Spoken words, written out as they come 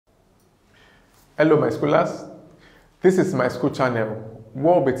Hello my scholars, this is my school channel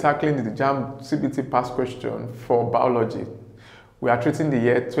where we'll be tackling the JAMB CBT past question for biology. We are treating the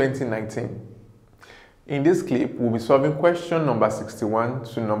year 2019. In this clip, we'll be solving question number 61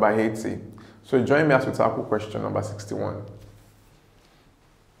 to number 80. So join me as we tackle question number 61.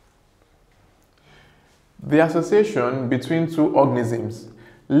 The association between two organisms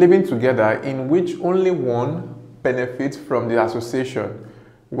living together in which only one benefits from the association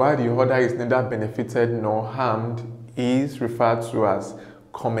while the other is neither benefited nor harmed is referred to as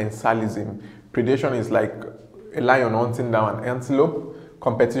commensalism. Predation is like a lion hunting down an antelope.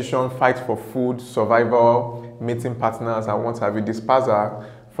 Competition, fight for food, survival, meeting partners, and what have you. Disperser,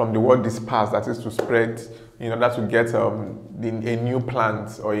 from the word disperse, that is to spread in order to get a new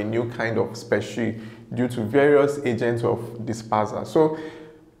plant or a new kind of species due to various agents of disperser. So,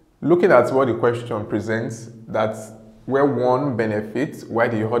 looking at what the question presents, that's where one benefits while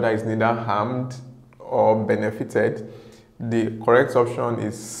the other is neither harmed or benefited, the correct option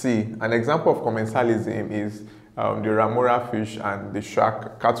is C. An example of commensalism is the ramora fish and the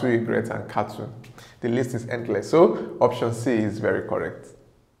shark, cattle egret and cattle. The list is endless. So option C is very correct.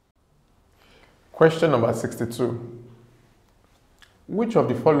 Question number 62. Which of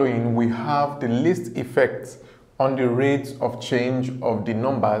the following will have the least effect on the rate of change of the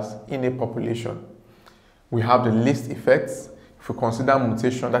numbers in a population? We have the least effects. If we consider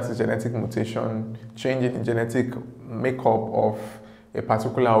mutation, that is genetic mutation, change in the genetic makeup of a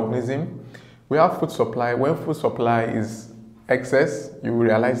particular organism. We have food supply. When food supply is excess, you will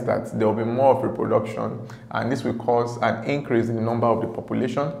realize that there will be more of reproduction, and this will cause an increase in the number of the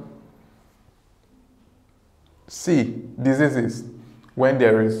population. C, diseases. When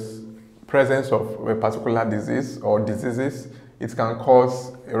there is presence of a particular disease or diseases, it can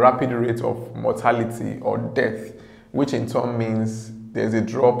cause a rapid rate of mortality or death, which in turn means there's a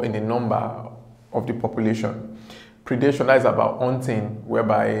drop in the number of the population. Predation, that is about hunting,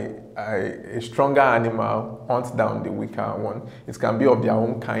 whereby a stronger animal hunts down the weaker one. It can be of their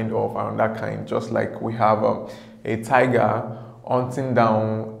own kind or of another kind, just like we have a tiger hunting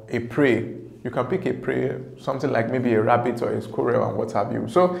down a prey. You can pick a prey, something like maybe a rabbit or a squirrel and what have you.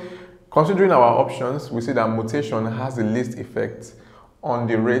 So, considering our options, we see that mutation has the least effect on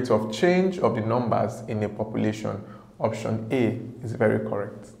the rate of change of the numbers in a population. Option A is very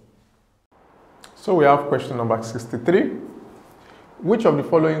correct. So we have question number 63. Which of the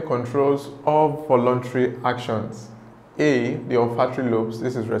following controls all voluntary actions? A, the olfactory lobes.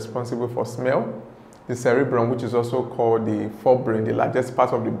 This is responsible for smell. The cerebrum, which is also called the forebrain, the largest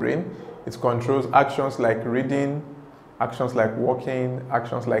part of the brain. It controls actions like reading, actions like walking,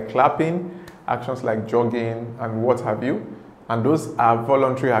 actions like clapping, actions like jogging, and what have you. And those are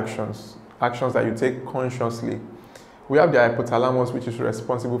voluntary actions, actions that you take consciously. We have the hypothalamus, which is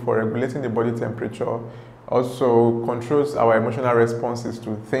responsible for regulating the body temperature, also controls our emotional responses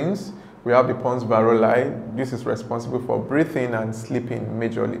to things. We have the pons varoli. This is responsible for breathing and sleeping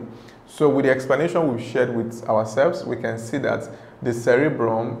majorly. So with the explanation we've shared with ourselves, we can see that the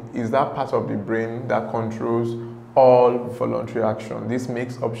cerebrum is that part of the brain that controls all voluntary action. This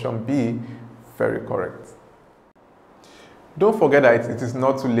makes option B very correct. Don't forget that it is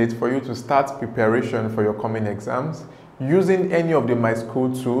not too late for you to start preparation for your coming exams. Using any of the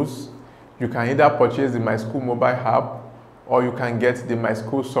Myschool tools, you can either purchase the Myschool mobile app or you can get the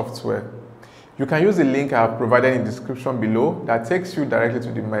Myschool software. You can use the link I have provided in the description below that takes you directly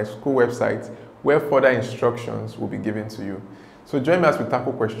to the Myschool website where further instructions will be given to you. So join me as we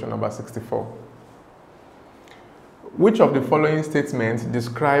tackle question number 64. Which of the following statements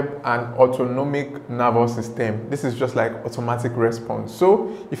describe an autonomic nervous system? This is just like automatic response.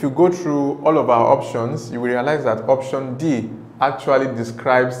 So if you go through all of our options, you will realize that option D actually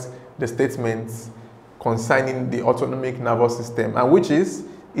describes the statements concerning the autonomic nervous system, and which is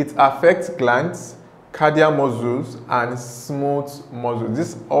it affects glands, cardiac muscles, and smooth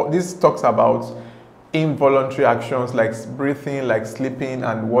muscles. This talks about involuntary actions like breathing, like sleeping,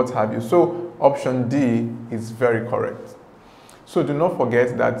 and what have you. So option D is very correct. So do not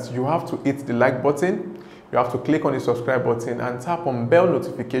forget that you have to hit the like button, you have to click on the subscribe button and tap on bell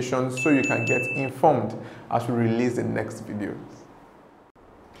notifications so you can get informed as we release the next videos.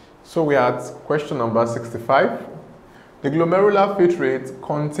 So we are at question number 65. The glomerular filtrate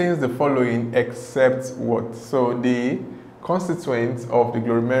contains the following except what? So the constituent of the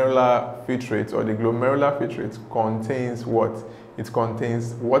glomerular filtrate or the glomerular filtrate contains what? It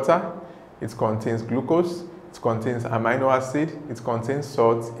contains water, it contains glucose, it contains amino acid, it contains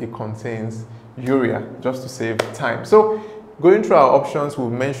salt, it contains urea, just to save time. So going through our options,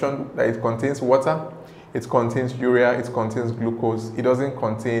 we've mentioned that it contains water, It contains urea, it contains glucose, it doesn't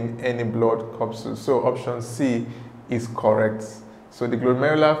contain any blood corpuscles. So option C is correct. So the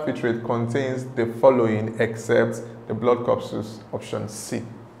glomerular filtrate contains the following except the blood corpuscles, option C.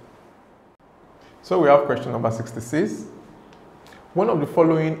 So we have question number 66. One of the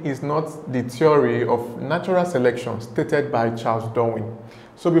following is not the theory of natural selection stated by Charles Darwin.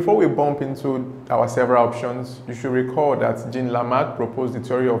 So before we bump into our several options, you should recall that Jean Lamarck proposed the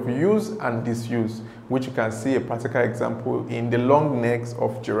theory of use and disuse, which you can see a practical example in the long necks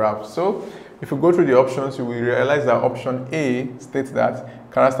of giraffes. So if you go through the options, you will realize that option A states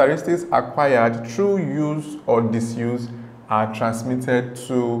that characteristics acquired through use or disuse are transmitted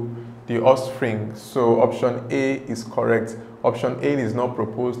to the offspring. So option A is correct. Option A is not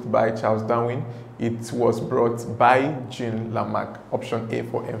proposed by Charles Darwin. It was brought by Jean Lamarck. Option A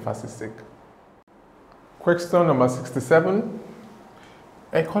for emphasis sake. Question number 67.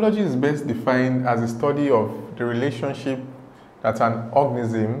 Ecology is best defined as a study of the relationship that an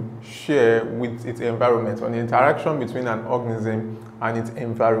organism shares with its environment, or the interaction between an organism and its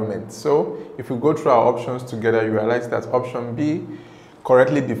environment. So if we go through our options together, you realize that option B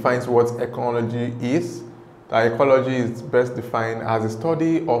correctly defines what ecology is. That ecology is best defined as a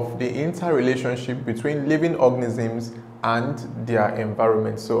study of the interrelationship between living organisms and their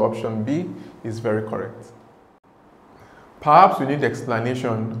environment. So option B is very correct. Perhaps you need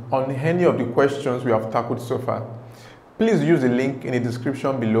explanation on any of the questions we have tackled so far. Please use the link in the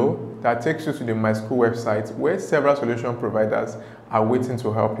description below that takes you to the Myschool website, where several solution providers are waiting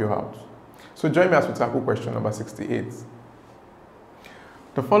to help you out. So join me as we tackle question number 68.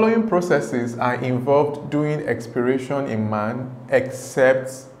 The following processes are involved during expiration in man, except,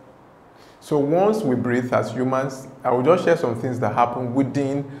 so once we breathe as humans, I will just share some things that happen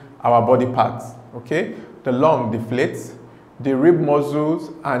within our body parts, okay? The lung deflates, the rib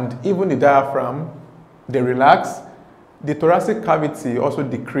muscles and even the diaphragm, they relax. The thoracic cavity also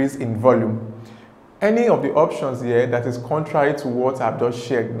decreases in volume. Any of the options here that is contrary to what I've just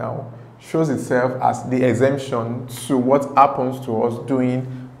shared now shows itself as the exemption to what happens to us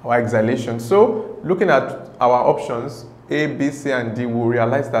during our exhalation. So looking at our options A, B, C, and D, we'll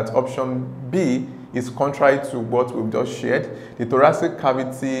realize that option B is contrary to what we've just shared. The thoracic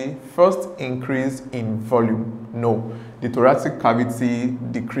cavity first increases in volume. No, the thoracic cavity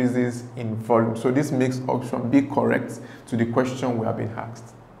decreases in volume. So this makes option B correct to the question we have been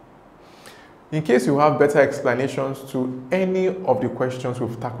asked. In case you have better explanations to any of the questions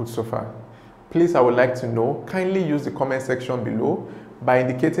we've tackled so far, please, I would like to know. Kindly use the comment section below by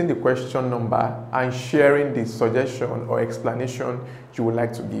indicating the question number and sharing the suggestion or explanation you would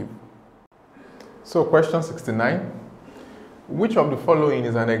like to give. So question 69. Which of the following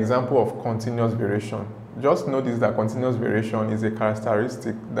is an example of continuous variation? Just notice that continuous variation is a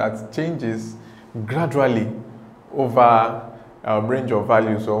characteristic that changes gradually over a range of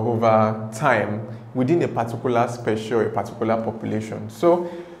values or over time within a particular species or a particular population.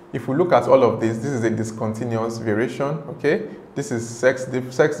 So if we look at all of this, this is a discontinuous variation, okay? This is sex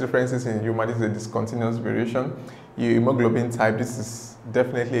differences in humans, this is a discontinuous variation. Your hemoglobin type, this is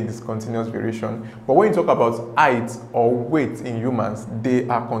definitely a discontinuous variation. But when you talk about height or weight in humans, they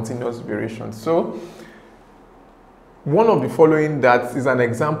are continuous variations. So one of the following that is an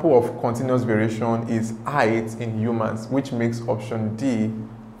example of continuous variation is height in humans, which makes option D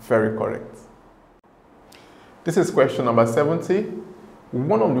very correct. This is question number 70.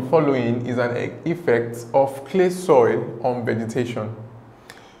 One of the following is an effect of clay soil on vegetation,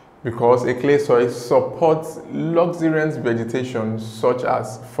 because a clay soil supports luxuriant vegetation such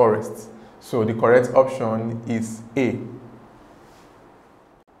as forests. So the correct option is A.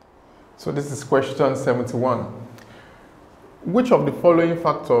 So this is question 71. Which of the following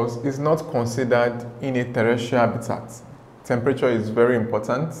factors is not considered in a terrestrial habitat? Temperature is very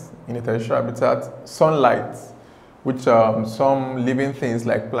important in a terrestrial habitat. Sunlight, which some living things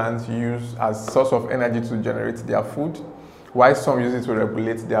like plants use as source of energy to generate their food, while some use it to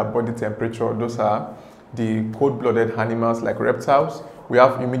regulate their body temperature. Those are the cold-blooded animals like reptiles. We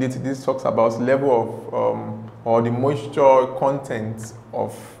have humidity. This talks about level of or the moisture content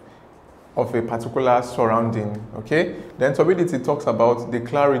of a particular surrounding, okay? Then turbidity talks about the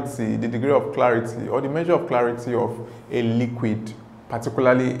clarity, the degree of clarity or the measure of clarity of a liquid,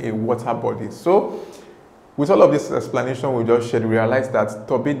 particularly a water body. So with all of this explanation we just shared, we realize that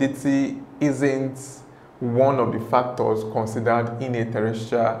turbidity isn't one of the factors considered in a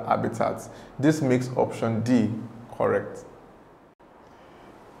terrestrial habitat. This makes option D correct.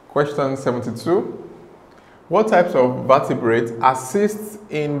 Question 72. What types of vertebrates assist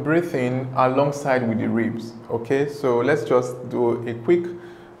in breathing alongside with the ribs? Okay, so let's just do a quick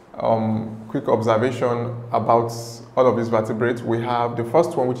quick observation about all of these vertebrates. We have the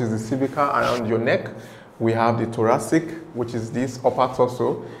first one, which is the cervical around your neck. We have the thoracic, which is this upper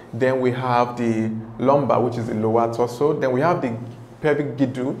torso. Then we have the lumbar, which is the lower torso. Then we have the pelvic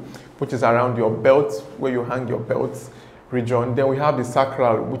girdle, which is around your belt, where you hang your belt region. Then we have the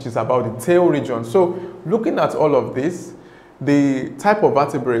sacral, which is about the tail region. So looking at all of this, the type of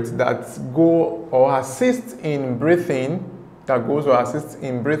vertebrates that go or assist in breathing,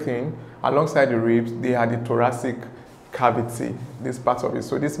 alongside the ribs, they are the thoracic cavity, this part of it.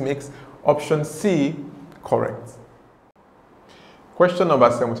 So this makes option C correct. Question number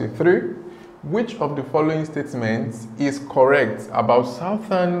 73. Which of the following statements is correct about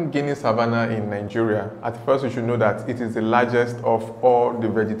southern Guinea savanna in Nigeria? At first, you should know that it is the largest of all the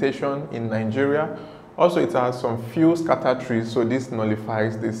vegetation in Nigeria. Also, it has some few scattered trees, so this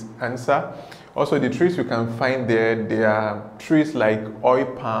nullifies this answer. Also, the trees you can find there, they are trees like oil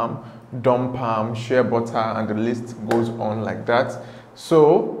palm, dum palm, shea butter, and the list goes on like that.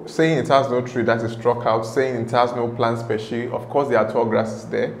 So, saying it has no tree, that is struck out. Saying it has no plant species, of course there are tall grasses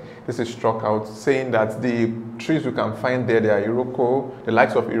there, this is struck out. Saying that the trees you can find there, they are Iroko, the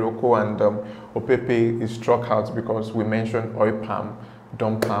likes of Iroko and Opepe is struck out because we mentioned oil palm,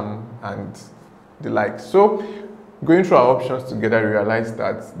 dum palm, and the like. So, going through our options together, we realize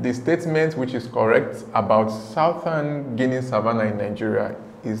that the statement which is correct about southern Guinea savanna in Nigeria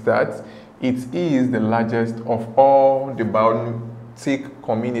is that it is the largest of all the biotic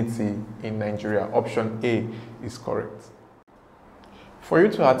community in Nigeria. Option A is correct. For you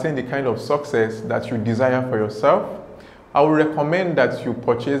to attain the kind of success that you desire for yourself, I would recommend that you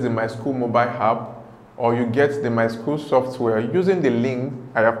purchase the Myschool mobile app or you get the Myschool software using the link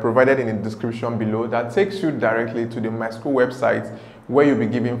I have provided in the description below that takes you directly to the Myschool website where you'll be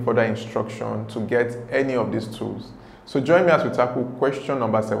given further instruction to get any of these tools. So join me as we tackle question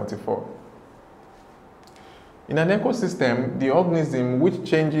number 74. In an ecosystem, the organism which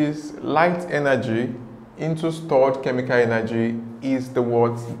changes light energy into stored chemical energy is the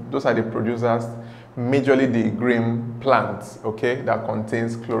words, those are the producers, majorly the green plants, okay, that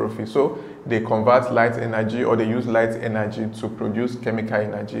contains chlorophyll. So they convert light energy or they use light energy to produce chemical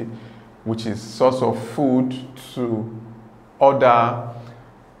energy, which is source of food to other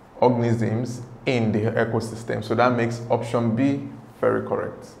organisms in the ecosystem. So that makes option B very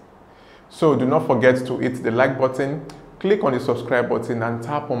correct. So do not forget to hit the like button, click on the subscribe button and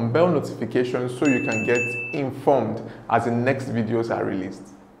tap on bell notifications so you can get informed as the next videos are released.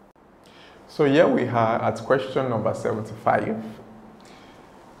 So here we are at question number 75.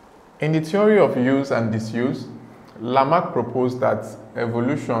 In the theory of use and disuse, Lamarck proposed that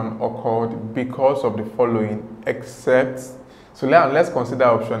evolution occurred because of the following, except, so let's consider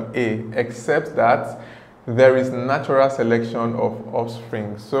option A, except that there is natural selection of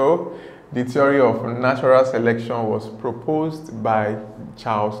offspring. So the theory of natural selection was proposed by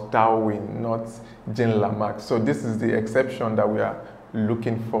Charles Darwin, not Jean Lamarck. So this is the exception that we are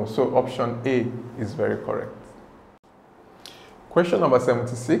looking for. So option A is very correct. Question number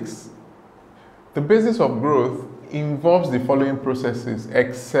 76. The basis of growth involves the following processes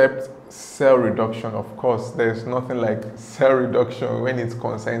except cell reduction. Of course, there is nothing like cell reduction when it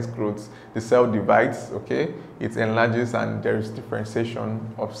concerns growth. The cell divides, okay, it enlarges and there is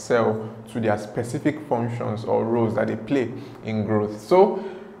differentiation of cell to their specific functions or roles that they play in growth. So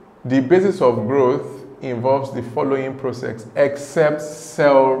the basis of growth involves the following process except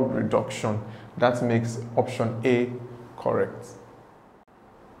cell reduction. That makes option A correct.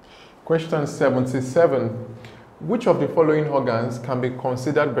 Question 77. Which of the following organs can be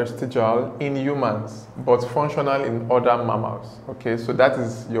considered vestigial in humans but functional in other mammals? Okay, so that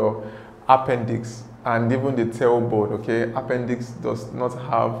is your appendix and even the tailbone. Okay, appendix does not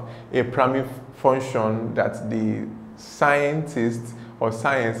have a primary function that the scientists or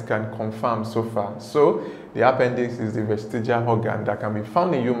science can confirm so far. So the appendix is the vestigial organ that can be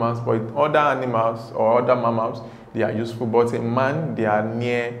found in humans, but in other animals or other mammals, they are useful, but in man, they are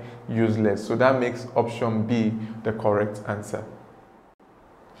near useless. So that makes option B the correct answer.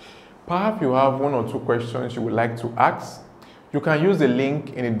 Perhaps you have one or two questions you would like to ask. You can use the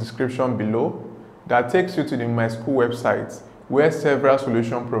link in the description below that takes you to the Myschool website where several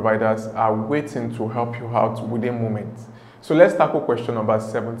solution providers are waiting to help you out within moments. So let's tackle question number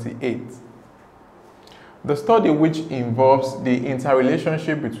 78. The study which involves the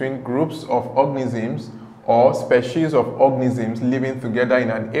interrelationship between groups of organisms or species of organisms living together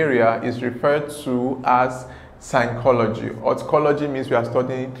in an area is referred to as synecology. Orthology means we are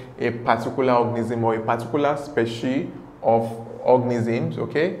studying a particular organism or a particular species of organisms,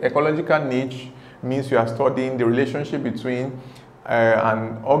 okay? Ecological niche means you are studying the relationship between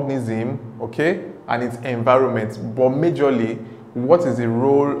an organism, okay, and its environment, but majorly what is the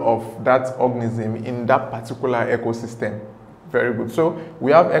role of that organism in that particular ecosystem. Very good. So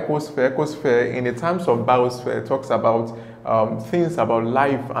we have ecosphere. Ecosphere, in the terms of biosphere, talks about things about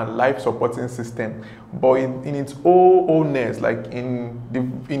life and life supporting system, but in its wholeness, like in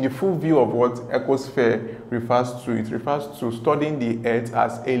the full view of what ecosphere refers to, it refers to studying the earth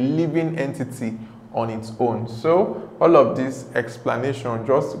as a living entity on its own. So all of this explanation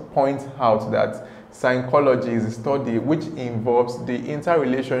just points out that psychology is a study which involves the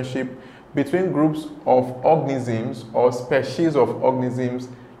interrelationship between groups of organisms or species of organisms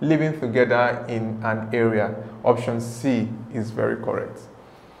living together in an area. Option C is very correct.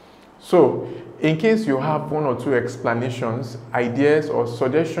 So, in case you have one or two explanations, ideas, or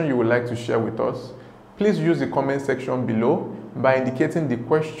suggestions you would like to share with us, please use the comment section below by indicating the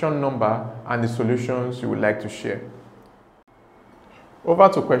question number and the solutions you would like to share. Over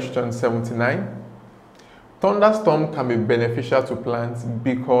to question 79. Thunderstorm can be beneficial to plants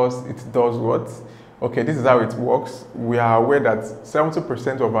because it does what? Okay, this is how it works. We are aware that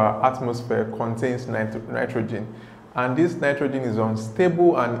 70% of our atmosphere contains nitrogen, and this nitrogen is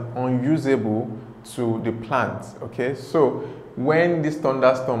unstable and unusable to the plant. Okay, so when this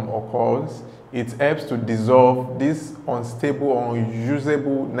thunderstorm occurs, it helps to dissolve this unstable or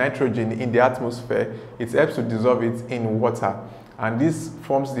unusable nitrogen in the atmosphere. It helps to dissolve it in water, and this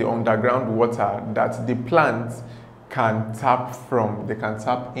forms the underground water that the plants can tap from. They can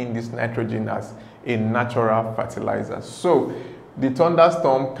tap in this nitrogen as a natural fertilizer. So the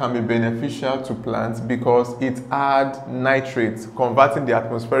thunderstorm can be beneficial to plants because it adds nitrates, converting the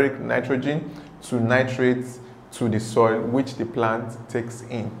atmospheric nitrogen to nitrates to the soil, which the plant takes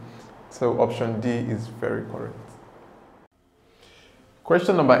in. So option D is very correct.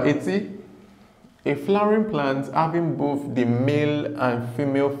 Question number 80. A flowering plant having both the male and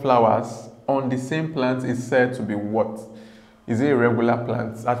female flowers on the same plant is said to be what? Is it a regular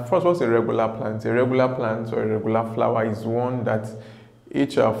plant? At first, what's a regular plant? A regular plant or a regular flower is one that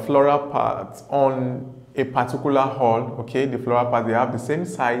each floral part on a particular hull, okay, the floral part, they have the same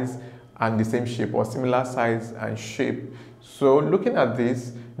size and the same shape, or similar size and shape. So looking at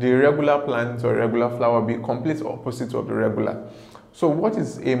this, the irregular plant or irregular flower will be complete opposite of the regular. So what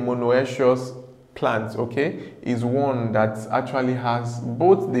is a monoecious plant? Okay, is one that actually has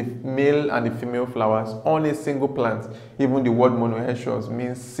both the male and the female flowers on a single plant. Even the word monoecious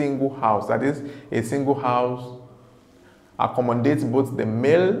means single house. That is, a single house accommodates both the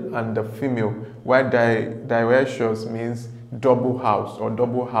male and the female, while dioecious means double house or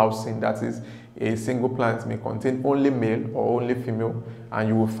double housing. That is, a single plant may contain only male or only female, and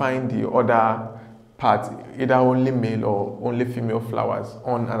you will find the other part either only male or only female flowers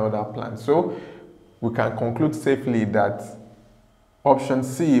on another plant. So we can conclude safely that option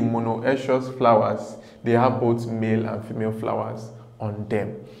C, monoecious flowers, they have both male and female flowers on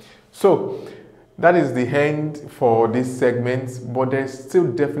them. So that is the end for this segment, but there's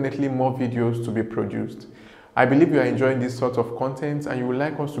still definitely more videos to be produced. I believe you are enjoying this sort of content and you would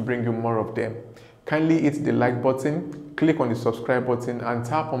like us to bring you more of them. Kindly hit the like button, click on the subscribe button, and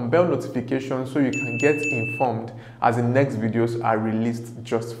tap on bell notifications so you can get informed as the next videos are released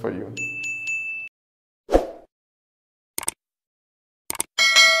just for you.